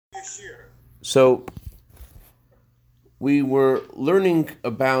So we were learning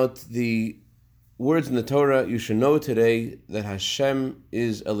about the words in the Torah. You should know today that Hashem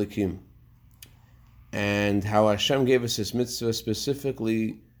is Elikim, and how Hashem gave us this mitzvah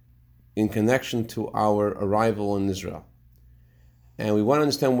specifically in connection to our arrival in Israel. And we want to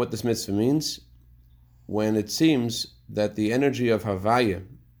understand what this mitzvah means when it seems that the energy of Havaya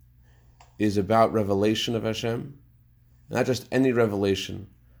is about revelation of Hashem, not just any revelation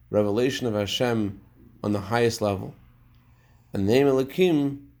of Hashem on the highest level. And the name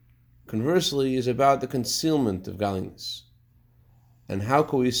Elikim, conversely, is about the concealment of godliness. And how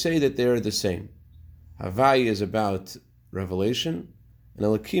can we say that they are the same? Havaya is about revelation, and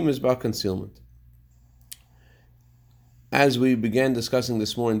Elikim is about concealment. As we began discussing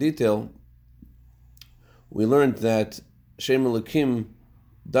this more in detail, we learned that Shem Elikim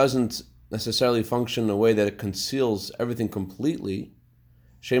doesn't necessarily function in a way that it conceals everything completely.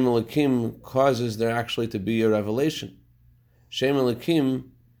 Shem Elikim causes there actually to be a revelation. Shem Elikim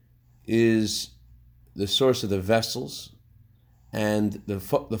is the source of the vessels, and the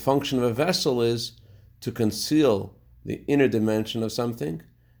function of a vessel is to conceal the inner dimension of something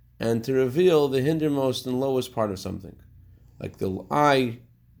and to reveal the hindermost and lowest part of something. Like the eye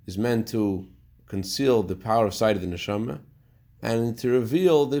is meant to conceal the power of sight of the neshama and to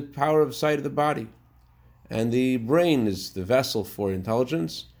reveal the power of sight of the body. And the brain is the vessel for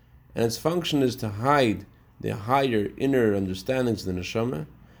intelligence, and its function is to hide the higher inner understandings of the neshama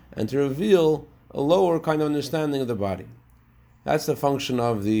and to reveal a lower kind of understanding of the body. That's the function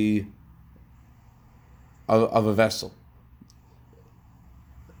of of a vessel.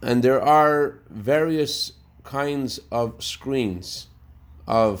 And there are various kinds of screens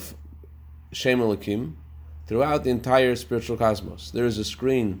of Shem Elikim throughout the entire spiritual cosmos. There is a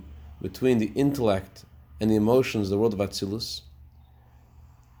screen between the intellect and the emotions, the world of Atzilus.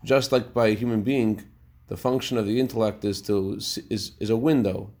 Just like by a human being, the function of the intellect is a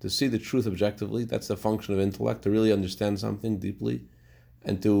window to see the truth objectively. That's the function of intellect, to really understand something deeply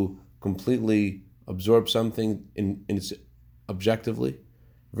and to completely absorb something in its objectively.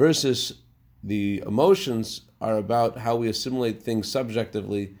 Versus the emotions are about how we assimilate things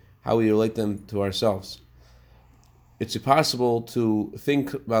subjectively, how we relate them to ourselves. It's possible to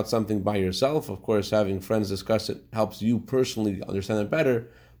think about something by yourself. Of course, having friends discuss it helps you personally understand it better.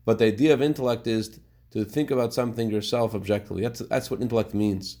 But the idea of intellect is to think about something yourself objectively. That's what intellect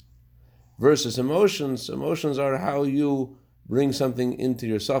means. Versus emotions. Emotions are how you bring something into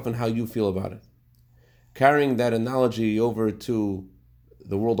yourself and how you feel about it. Carrying that analogy over to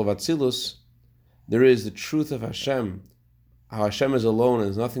the world of Atzilus, there is the truth of Hashem, how Hashem is alone and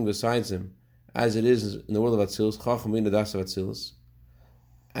there's nothing besides Him, as it is in the world of Atzilus, Chacham Bina Das of Atzilus.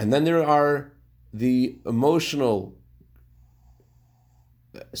 And then there are the emotional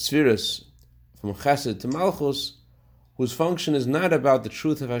spheres from Chesed to Malchus, whose function is not about the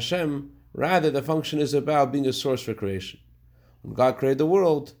truth of Hashem, rather the function is about being a source for creation. When God created the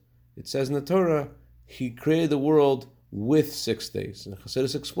world, it says in the Torah, He created the world with 6 days. And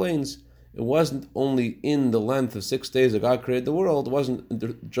Chassidus explains, it wasn't only in the length of 6 days that God created the world, it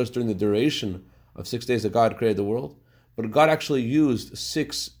wasn't just during the duration of 6 days that God created the world, but God actually used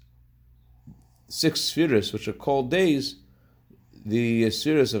six spheres, which are called days, the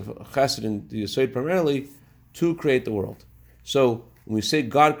spheres of Chesed and the Yesod primarily, to create the world. So when we say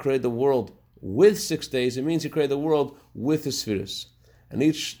God created the world with 6 days, it means He created the world with the spheres. And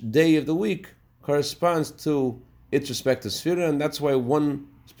each day of the week corresponds to its respective sphere, and that's why one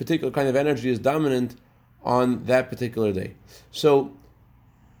particular kind of energy is dominant on that particular day. So,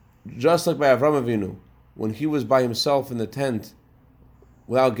 just like by Avraham Avinu, when he was by himself in the tent,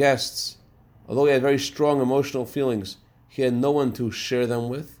 without guests, although he had very strong emotional feelings, he had no one to share them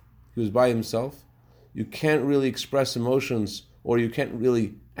with. He was by himself. You can't really express emotions, or you can't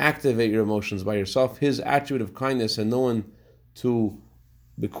really activate your emotions by yourself. His attribute of kindness and no one to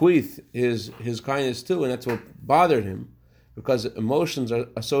bequeath his kindness to, and that's what bothered him, because emotions are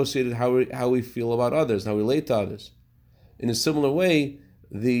associated how we feel about others, how we relate to others. In a similar way,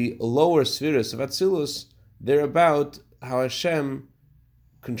 the lower spheres of Atzilus, they're about how Hashem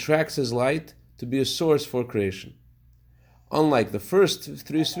contracts His light to be a source for creation. Unlike the first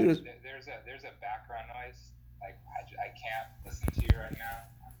 3 spheres. There's a background noise. Like I can't listen to you right now.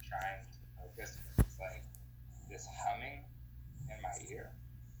 I'm trying to focus. It's like this humming in my ear.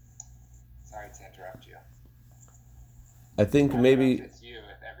 Sorry to interrupt you. I think maybe if it's you.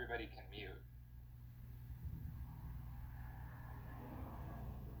 If everybody can mute.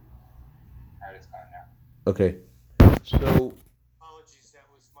 All right, it's gone now. Okay. So Apologies, that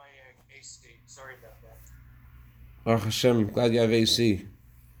was my AC. Sorry about that. Baruch Hashem, glad you have AC.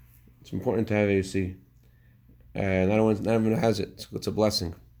 It's important to have AC. Not everyone has it. It's a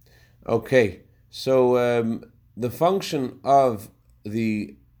blessing. Okay, so the function of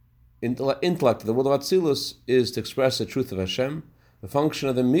the intellect of the world of Atzilus is to express the truth of Hashem. The function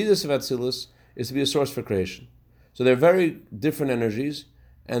of the Midas of Atzilus is to be a source for creation. So they're very different energies,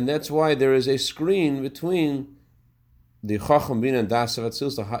 and that's why there is a screen between the Chacham, Bina, and Das of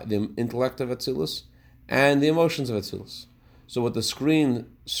Atzilus, the intellect of Atzilus, and the emotions of Atzilus. So what the screen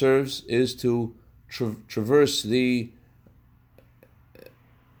serves is to traverse the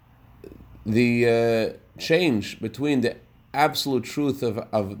change between the absolute truth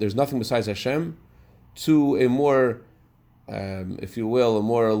of there's nothing besides Hashem to a more, if you will, a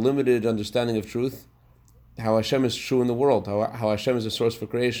more limited understanding of truth, how Hashem is true in the world, how Hashem is a source for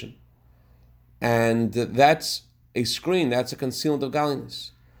creation. And that's a screen, that's a concealment of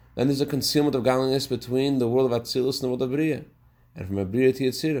godliness. Then there's a concealment of godliness between the world of Atzilus and the world of Bria, and from Bria to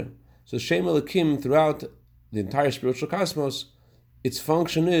Yetzirah. So Shem Elokim, throughout the entire spiritual cosmos, its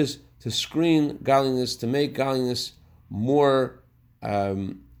function is to screen godliness, to make godliness more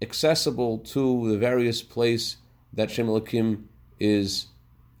accessible to the various place that Shem Elokim is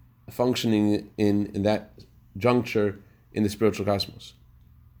functioning in that juncture in the spiritual cosmos.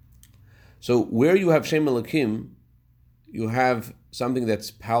 So where you have Shem Elokim, you have something that's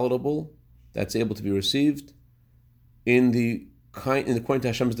palatable, that's able to be received in the according to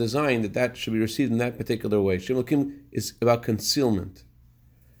Hashem's design, that should be received in that particular way. Shem Elokim is about concealment,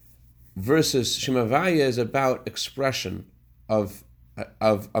 versus Shem Havaya is about expression of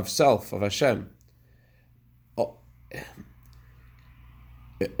self, of Hashem.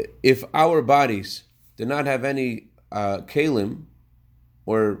 If our bodies did not have any kelim,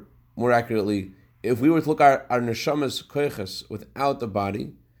 or more accurately, if we were to look at our neshama's koiches without the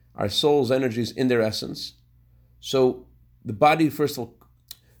body, our soul's energies in their essence, so the body, first of all,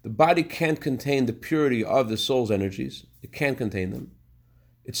 the body can't contain the purity of the soul's energies. It can't contain them.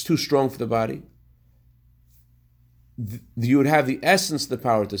 It's too strong for the body. You would have the essence of the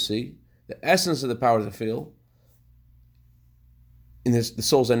power to see, the essence of the power to feel, in the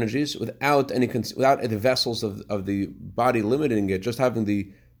soul's energies, without the vessels of the body limiting it, just having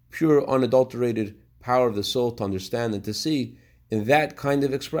the pure, unadulterated power of the soul to understand and to see. In that kind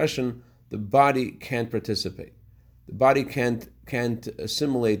of expression, the body can't participate. The body can't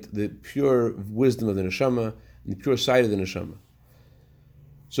assimilate the pure wisdom of the neshama and the pure sight of the neshama.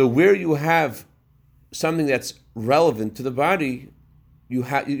 So where you have something that's relevant to the body,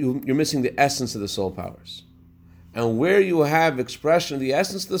 you're missing the essence of the soul powers. And where you have expression of the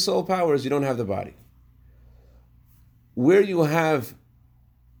essence of the soul powers, you don't have the body. Where you have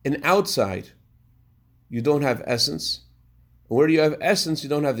an outside, you don't have essence. Where you have essence, you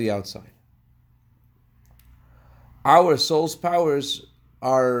don't have the outside. Our soul's powers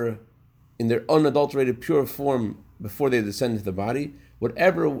are in their unadulterated pure form before they descend into the body.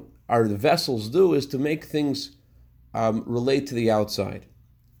 Whatever the vessels do is to make things relate to the outside.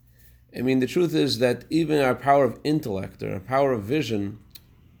 I mean, the truth is that even our power of intellect or our power of vision,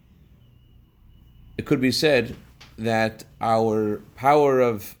 it could be said that our power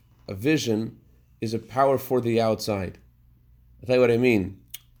of vision is a power for the outside. I'll tell you what I mean.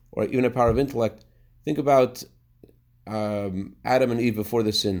 Or even a power of intellect. Think about Adam and Eve before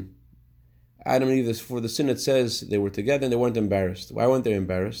the sin. Adam and Eve before the sin, it says they were together and they weren't embarrassed. Why weren't they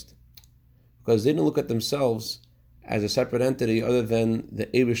embarrassed? Because they didn't look at themselves as a separate entity other than the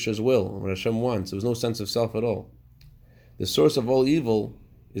Eibishter's will, what Hashem wants. There was no sense of self at all. The source of all evil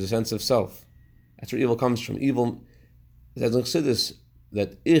is a sense of self. That's where evil comes from. Evil, as I said this,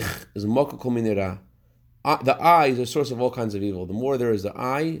 that ich is mokakol minira. The I is a source of all kinds of evil. The more there is the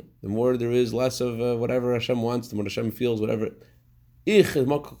I, the more there is less of whatever Hashem wants, the more Hashem feels, whatever. Ich is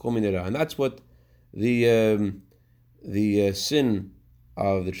mokakol minira. And that's what the sin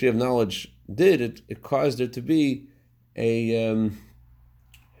of the tree of knowledge did. It caused there to be the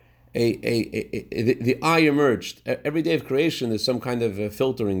I emerged. Every day of creation, there's some kind of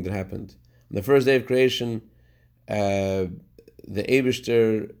filtering that happened. On the first day of creation, the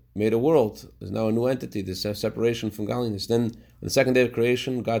Eibishter made a world. There's now a new entity. There's a separation from godliness. Then, on the second day of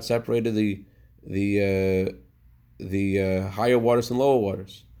creation, God separated the higher waters and lower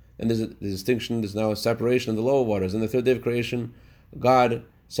waters. And there's a distinction. There's now a separation of the lower waters. And the third day of creation, God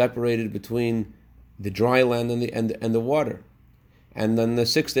separated between the dry land and the water. And then the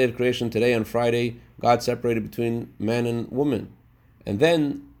sixth day of creation, today on Friday, God separated between man and woman. And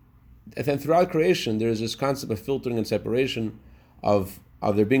then throughout creation, there is this concept of filtering and separation of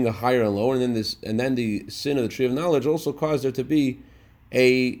there being a higher and lower, and then the sin of the tree of knowledge also caused there to be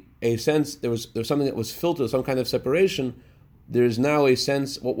a sense there was something that was filtered, some kind of separation, there's now a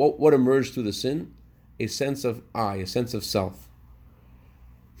sense, what emerged through the sin? A sense of I, a sense of self.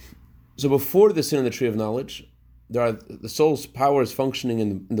 So before the sin of the tree of knowledge, there are the soul's powers functioning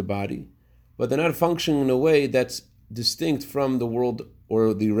in the body, but they're not functioning in a way that's distinct from the world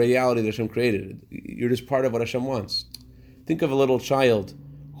or the reality that Hashem created. You're just part of what Hashem wants. Think of a little child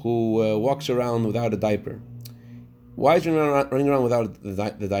who walks around without a diaper. Why is he running around without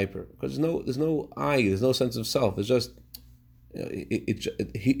the diaper? Because there's no I, there's no sense of self. It's just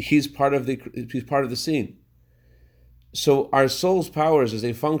he's part of the scene. So our soul's powers, as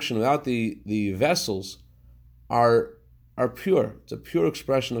they function without the vessels, are pure. It's a pure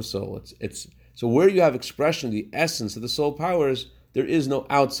expression of soul. It's so where you have expression, the essence of the soul powers, there is no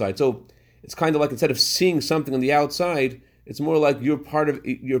outside. So it's kind of like instead of seeing something on the outside, it's more like you're part of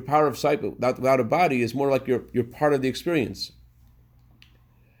your power of sight without a body is more like you're part of the experience.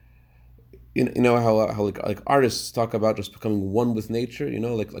 You know how like artists talk about just becoming one with nature.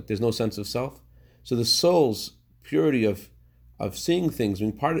 Like there's no sense of self. So the soul's purity of seeing things,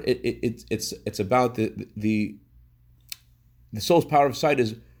 being part of it's about the soul's power of sight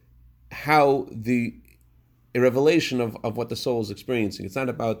is how a revelation of what the soul is experiencing. It's not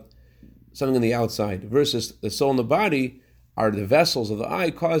about something on the outside versus the soul and the body are the vessels of the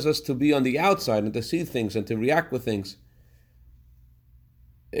eye, cause us to be on the outside and to see things and to react with things.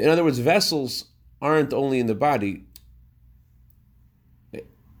 In other words, vessels aren't only in the body.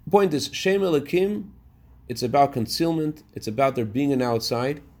 Point is, Shem Elokim, it's about concealment, it's about there being an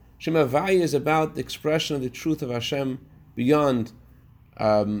outside. Shem Havaya is about the expression of the truth of Hashem beyond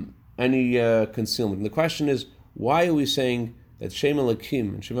any concealment. And the question is, why are we saying that Shem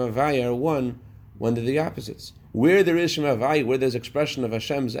Elokim and Shem Havaya are one when they're the opposites? Where there is Shem Havaya, where there's expression of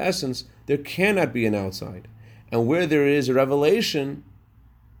Hashem's essence, there cannot be an outside. And where there is a revelation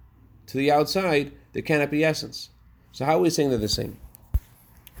to the outside, there cannot be essence. So how are we saying they're the same?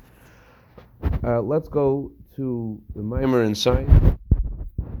 Let's go to the Maimer inside.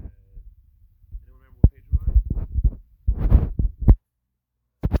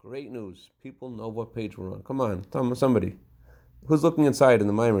 Great news. People know what page we're on. Come on, somebody. Who's looking inside in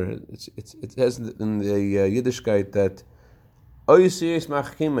the Maimer? It has in the Yiddishkeit that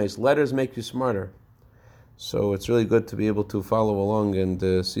letters make you smarter. So it's really good to be able to follow along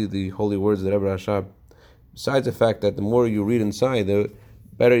and see the holy words of the Rebbe Rashab. Besides the fact that the more you read inside, the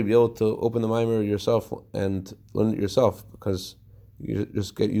better you'll be able to open the Maimer yourself and learn it yourself, because you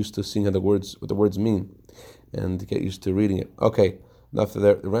just get used to seeing what the words mean, and get used to reading it. Okay, enough of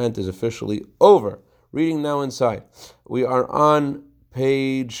that. The rant is officially over. Reading now inside. We are on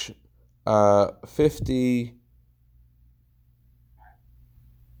page 50.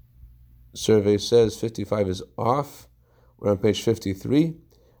 Survey says 55 is off. We're on page 53.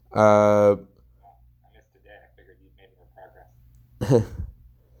 I missed the day. I figured you'd made more progress.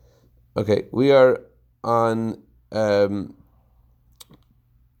 Okay, we are on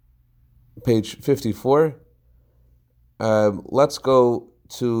page 54. Let's go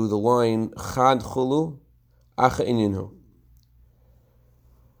to the line Chad Chulu Acha Inyanhu.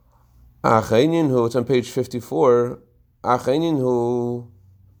 Acha Inyanhu, it's on page 54. Acha Inyanhu,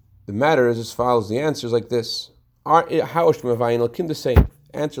 the matter is as follows. The answer is like this. How is Shem Havaya Elokim the same?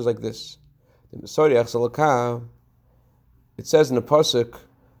 Answer is like this. It says in the pasuk,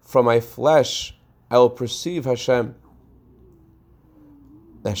 from my flesh I will perceive Hashem.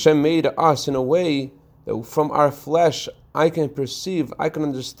 Hashem made us in a way that from our flesh I can perceive, I can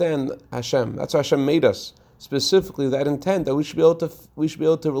understand Hashem. That's how Hashem made us. Specifically, that intent that we should be able to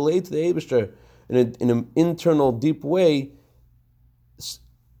relate to the Eibishter in an internal, deep way.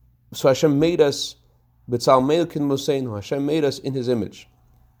 So Hashem made us, B'tzal Meilkin Museinu. Hashem made us in His image.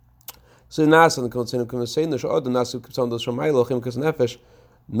 So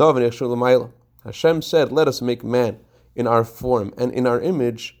Hashem said, "Let us make man in our form and in our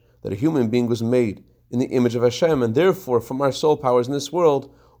image," that a human being was made in the image of Hashem, and therefore, from our soul powers in this world,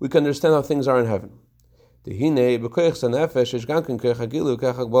 we can understand how things are in heaven. We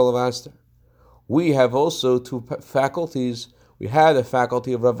have also two faculties. We have the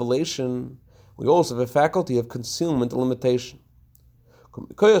faculty of revelation. We also have a faculty of concealment and limitation.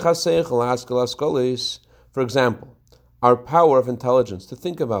 For example, our power of intelligence to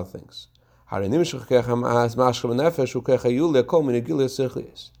think about things.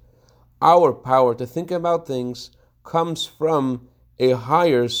 Our power to think about things comes from a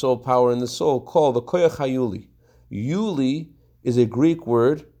higher soul power in the soul called the koyach hayuli. Yuli is a Greek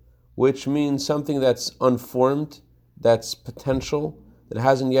word which means something that's unformed, that's potential, that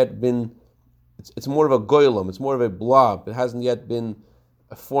hasn't yet been, it's more of a goylem, it's more of a blob, it hasn't yet been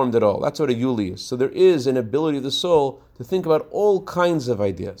formed at all. That's what a yuli is. So there is an ability of the soul to think about all kinds of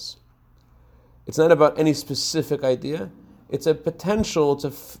ideas. It's not about any specific idea. It's a potential,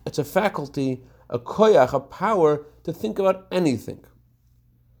 it's a faculty, a koyach, a power to think about anything.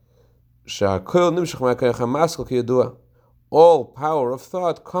 All power of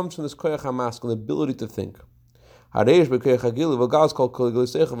thought comes from this koyach hamaskil, the ability to think.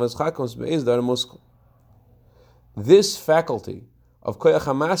 This faculty of koyach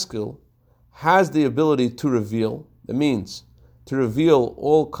hamaskil has the ability to reveal, that means to reveal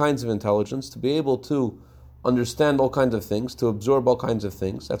all kinds of intelligence, to be able to understand all kinds of things, to absorb all kinds of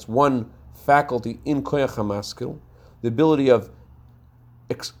things. That's one faculty in koyach hamaskil, the ability of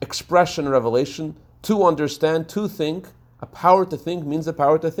expression and revelation, to understand, to think. A power to think means the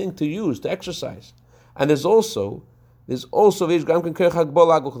power to think, to use, to exercise. And there's also another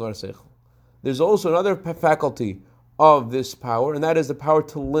faculty of this power, and that is the power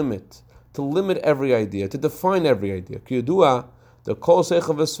to limit every idea, to define every idea.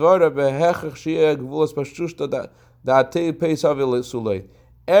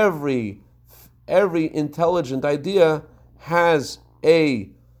 Every intelligent idea has a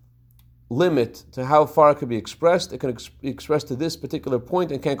limit to how far it can be expressed. It can be expressed to this particular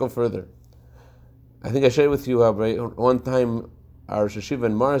point and can't go further. I think I shared with you how one time our Yeshiva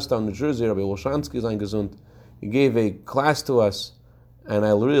in Morristown, New Jersey, Rabbi Wolshansky is eingezunt. He gave a class to us, and I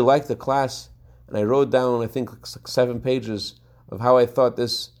really liked the class, and I wrote down, I think, 7 pages of how I thought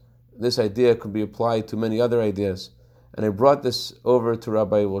this idea could be applied to many other ideas. And I brought this over to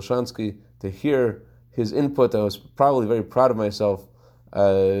Rabbi Wolshansky to hear his input. I was probably very proud of myself,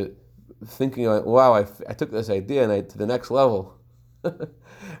 thinking, wow, I took this idea and to the next level.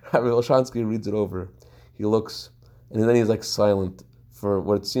 Rabbi Wolshansky reads it over. He looks, and then he's like silent for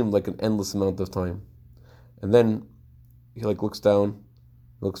what seemed like an endless amount of time. And then he looks down,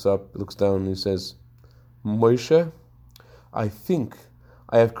 looks up, looks down, and he says, Moshe, I think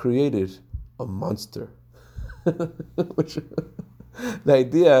I have created a monster. Which, the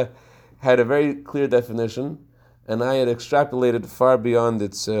idea had a very clear definition, and I had extrapolated far beyond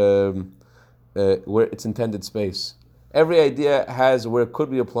its where its intended space. Every idea has where it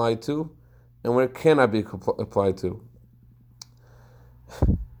could be applied to, and where it cannot be applied to.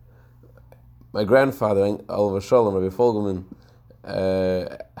 My grandfather, Alav Shalom, Rabbi Fogelman,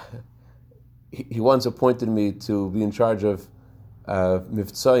 he once appointed me to be in charge of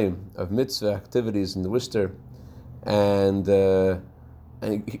mivtzoyim, of mitzvah activities in the Worcester, and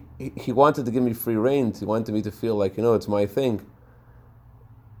he wanted to give me free rein. He wanted me to feel like, it's my thing.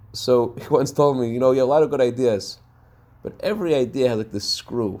 So he once told me, you have a lot of good ideas, but every idea has like this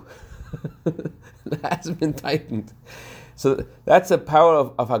screw that hasn't been tightened. So that's a power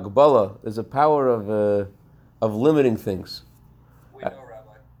of Hagbala. There's a power of limiting things. We know,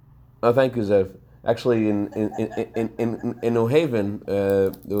 Rabbi. Oh, thank you, Zev. Actually, in New Haven,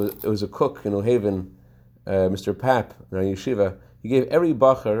 there was a cook in New Haven, Mr. Papp, in our yeshiva. He gave every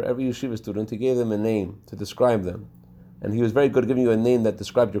bacher, every yeshiva student, he gave them a name to describe them. And he was very good at giving you a name that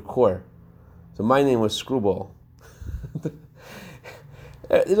described your core. So my name was Screwball.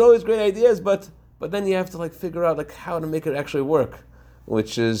 There's always great ideas, but then you have to figure out how to make it actually work,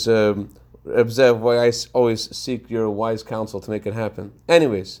 which is Zev, why I always seek your wise counsel to make it happen.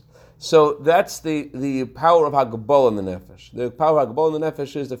 Anyways, so that's the power of Hagbala in the Nefesh. The power of Hagbala in the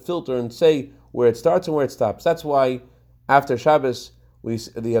Nefesh is to filter and say where it starts and where it stops. That's why after Shabbos we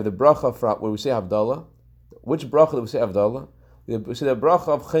have the bracha where we say Havdalah. Which bracha do we say Havdalah? We say the bracha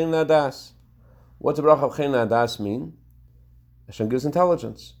of Chen Adas. What's the bracha of Chen Adas mean? Hashem gives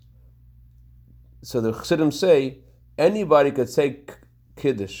intelligence. So the Chassidim say anybody could say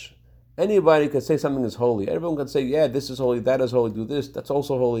Kiddush. Anybody could say something is holy. Everyone could say, yeah, this is holy, that is holy, do this, that's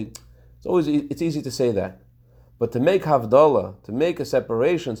also holy. It's easy to say that. But to make Havdalah, to make a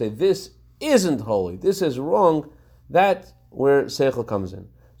separation, say this isn't holy, this is wrong, that's where Seichel comes in.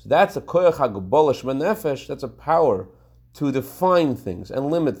 So that's a koyach hagbala shema nefesh, that's a power to define things and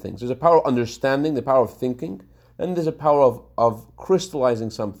limit things. There's a power of understanding, the power of thinking, and there's a power of crystallizing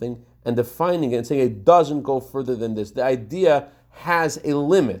something and defining it and saying it doesn't go further than this. The idea has a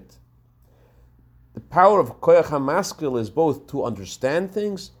limit. The power of koyach hamaskil is both to understand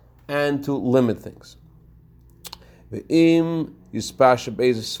things and to limit things.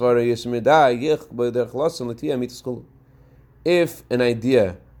 If an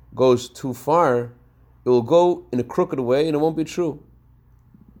idea goes too far, it will go in a crooked way and it won't be true.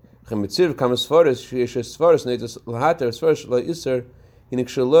 When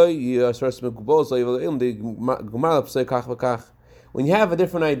you have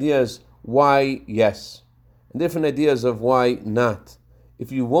different ideas why yes, and different ideas of why not,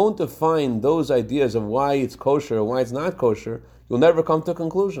 if you won't define those ideas of why it's kosher and why it's not kosher, you'll never come to a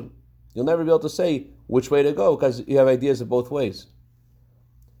conclusion. You'll never be able to say which way to go because you have ideas of both ways.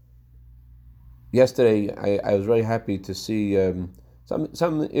 Yesterday, I was very happy to see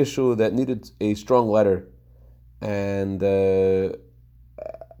some issue that needed a strong letter, and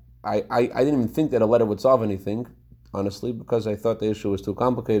I didn't even think that a letter would solve anything, honestly, because I thought the issue was too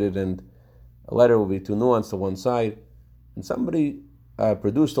complicated and a letter would be too nuanced to one side. And somebody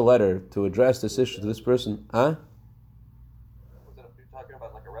produced a letter to address this issue to this person. Was it talking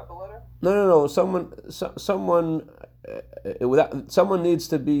about like a Rebbe letter? No. Someone needs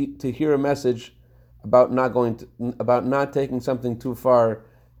to hear a message about not taking something too far,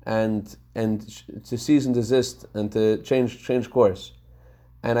 and to cease and desist and to change course.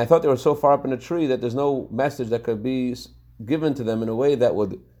 And I thought they were so far up in a tree that there's no message that could be given to them in a way that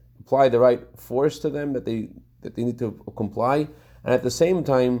would apply the right force to them, that they need to comply, and at the same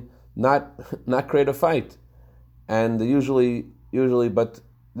time not create a fight. And usually, but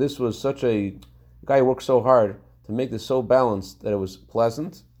this was such a guy who worked so hard to make this so balanced that it was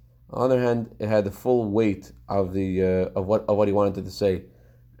pleasant. On the other hand, it had the full weight of what he wanted to say,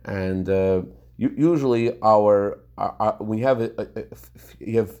 and usually when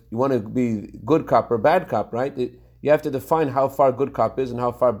you want to be good cop or bad cop, right? You have to define how far good cop is and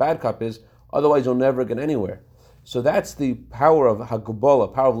how far bad cop is. Otherwise, you'll never get anywhere. So that's the power of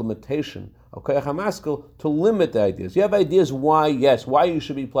Hagbola, power of limitation. Okay, Hamaskel, to limit the ideas. You have ideas why you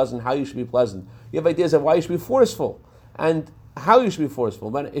should be pleasant, how you should be pleasant. You have ideas of why you should be forceful and how you should be forceful.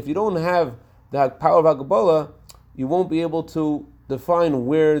 But if you don't have the power of Hagbola, you won't be able to define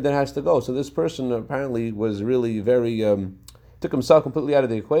where that has to go. So this person apparently was really very took himself completely out of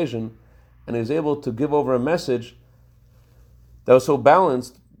the equation, and he was able to give over a message that was so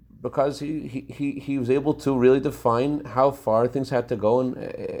balanced because he was able to really define how far things had to go, and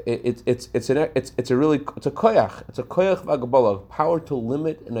it's a koyach. It's a koyach v'agbola, power to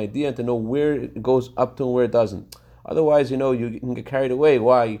limit an idea and to know where it goes up to and where it doesn't. Otherwise, you can get carried away.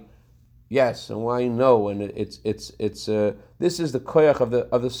 Why yes and why no, and it's this is the koyach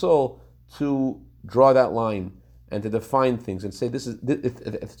of the soul to draw that line and to define things and say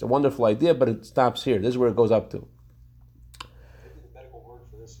it's a wonderful idea, but it stops here. This is where it goes up to. Maybe the medical word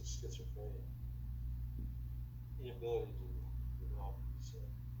for this is schizophrenia. Inability to develop these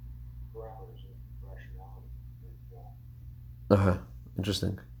parameters of rationality.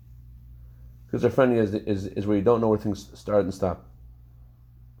 Interesting. Schizophrenia is where you don't know where things start and stop.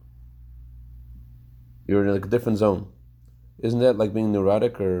 You're in like a different zone. Isn't that like being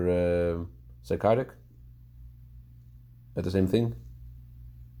neurotic or psychotic? At the same thing?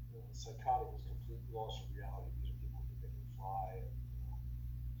 Psychotic is complete loss of reality. These are people who think they can fly.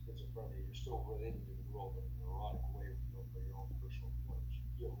 Schizophrenia, you're still within the world in a neurotic way for your own personal points.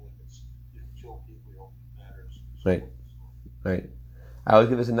 You have limits. You can kill people. You don't matters. Right. I always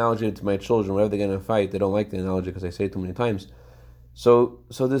give this analogy to my children. Whenever they get in a fight, they don't like the analogy because I say it too many times. So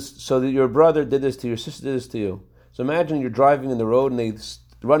that your brother did this to you, your sister did this to you. So imagine you're driving in the road and they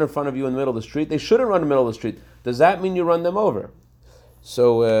run in front of you in the middle of the street. They shouldn't run in the middle of the street. Does that mean you run them over?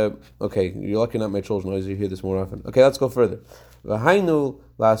 So, okay, you're lucky not my children. Always you hear this more often. Okay, let's go further. To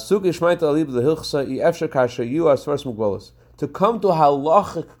come to a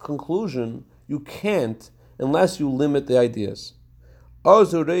halachic conclusion, you can't unless you limit the ideas.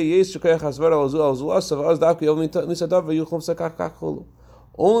 Only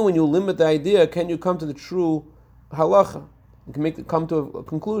when you limit the idea can you come to the true halacha. You can come to a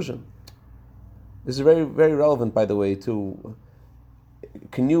conclusion. This is very, very relevant, by the way, to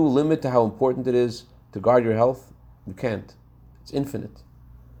can you limit to how important it is to guard your health? You can't. It's infinite.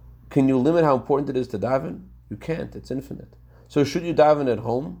 Can you limit how important it is to daven? You can't. It's infinite. So should you daven at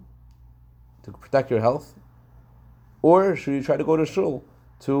home to protect your health? Or should you try to go to shul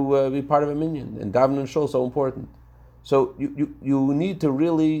to be part of a minyan? And daven and shul is so important. So you need to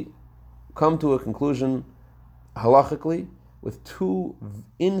really come to a conclusion halachically with two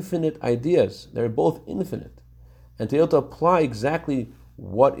infinite ideas. They're both infinite. And to be able to apply exactly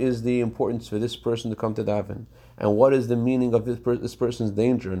what is the importance for this person to come to daven, and what is the meaning of this person's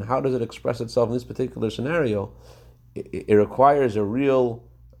danger, and how does it express itself in this particular scenario, it requires a real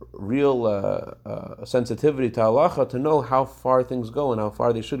sensitivity to halacha to know how far things go and how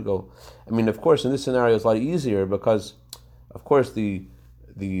far they should go. I mean, of course, in this scenario, it's a lot easier because, of course, the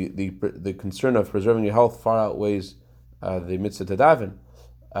concern of preserving your health far outweighs the mitzvah to daven.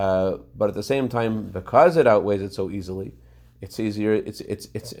 But at the same time, because it outweighs it so easily, it's easier.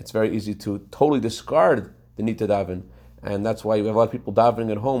 It's very easy to totally discard the need to daven, and that's why you have a lot of people davening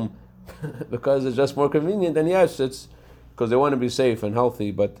at home because it's just more convenient. And yes, because they want to be safe and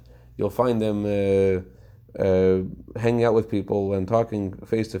healthy, but you'll find them hanging out with people and talking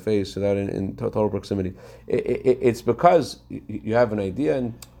face to face without in total proximity. It's because you have an idea.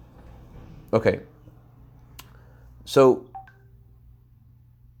 And okay, so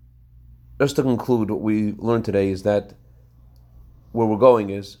just to conclude, what we learned today is that where we're going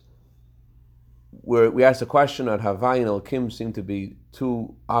is we asked a question on Havai and Elokim seem to be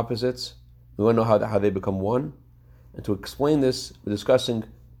two opposites. We want to know how they become one. And to explain this, we're discussing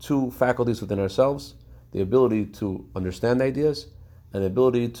two faculties within ourselves: the ability to understand ideas and the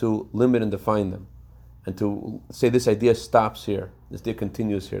ability to limit and define them. And to say this idea stops here, this idea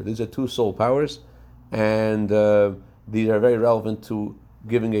continues here. These are two soul powers, and these are very relevant to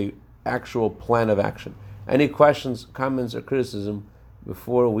giving a actual plan of action. Any questions, comments, or criticism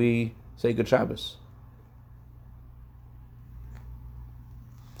before we say good Shabbos?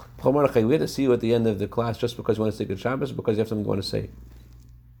 We had to see you at the end of the class just because you want to say good Shabbos, or because you have something you want to say?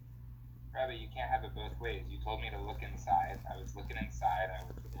 Rabbi, you can't have it both ways. You told me to look inside. I was looking inside.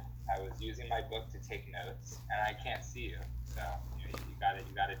 I was using my book to take notes, and I can't see you. So you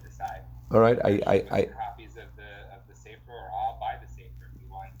got to decide. All right, I copies of the Sefer, or I'll buy the Sefer if you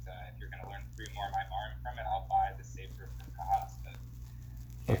want. If you're going to learn 3 more Maimarim from it, I'll buy the Sefer from Kahas.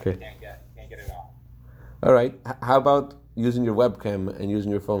 But okay. Can't get it all. All right. How about using your webcam and using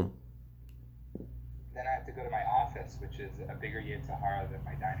your phone? Then I have to go to my office, which is a bigger Yetzer Hara than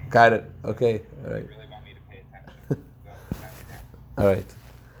my dining room. Got it. Okay. All right. You really want me to pay attention. All right.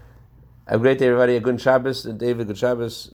 Have a great day, everybody. A good Shabbos. And David, good Shabbos.